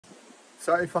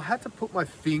So if I had to put my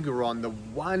finger on the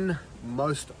one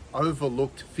most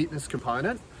overlooked fitness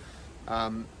component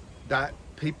that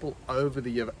people over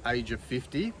the age of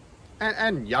 50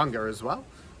 and younger as well,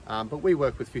 but we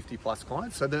work with 50 plus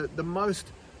clients. So the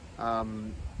most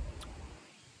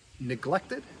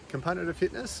neglected component of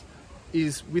fitness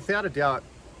is without a doubt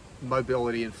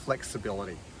mobility and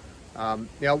flexibility.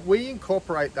 Now we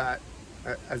incorporate that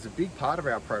as a big part of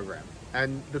our program,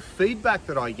 and the feedback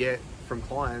that I get from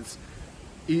clients,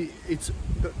 it's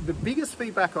the biggest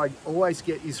feedback I always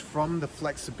get is from the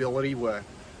flexibility work,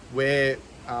 where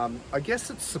I guess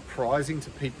it's surprising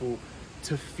to people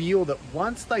to feel that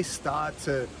once they start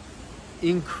to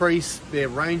increase their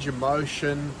range of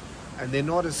motion and they're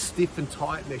not as stiff and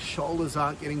tight and their shoulders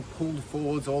aren't getting pulled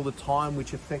forwards all the time,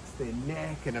 which affects their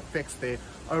neck and affects their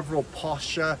overall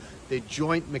posture, their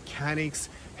joint mechanics,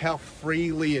 how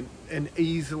freely and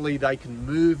easily they can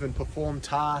move and perform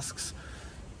tasks.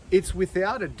 It's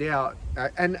without a doubt,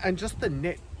 and just the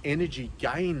net energy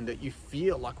gain that you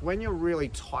feel, like when you're really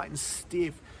tight and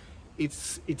stiff, it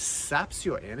saps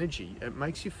your energy. It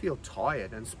makes you feel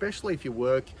tired, and especially if you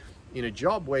work in a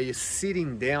job where you're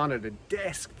sitting down at a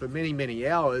desk for many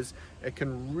hours, it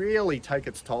can really take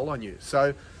its toll on you.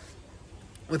 So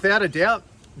without a doubt,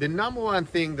 the number one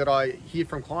thing that I hear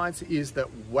from clients is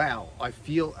that, wow, I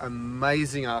feel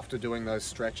amazing after doing those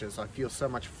stretches. I feel so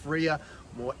much freer,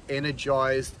 more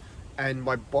energized, and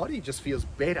my body just feels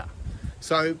better.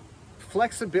 So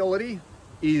flexibility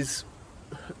is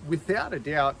without a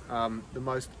doubt the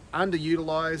most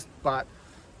underutilized, but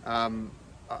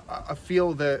I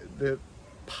feel the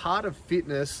part of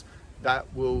fitness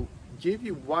that will give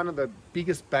you one of the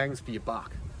biggest bangs for your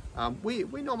buck. We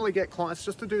normally get clients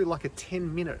just to do like a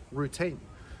 10-minute routine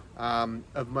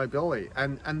of mobility,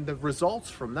 and the results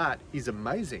from that is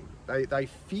amazing. They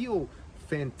feel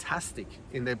fantastic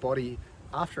in their body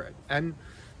after it. And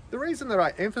the reason that I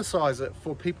emphasize it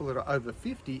for people that are over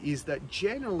 50 is that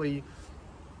generally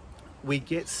we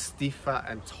get stiffer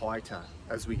and tighter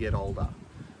as we get older.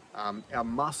 Our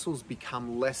muscles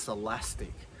become less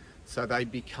elastic, so they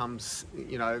become,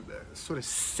 sort of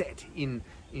set in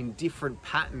different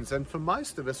patterns. And for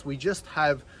most of us, we just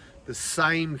have the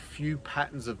same few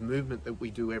patterns of movement that we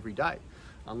do every day,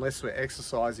 unless we're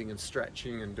exercising and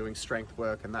stretching and doing strength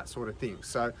work and that sort of thing.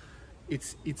 So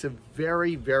it's a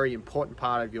very important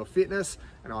part of your fitness,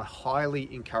 and I highly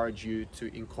encourage you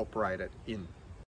to incorporate it in.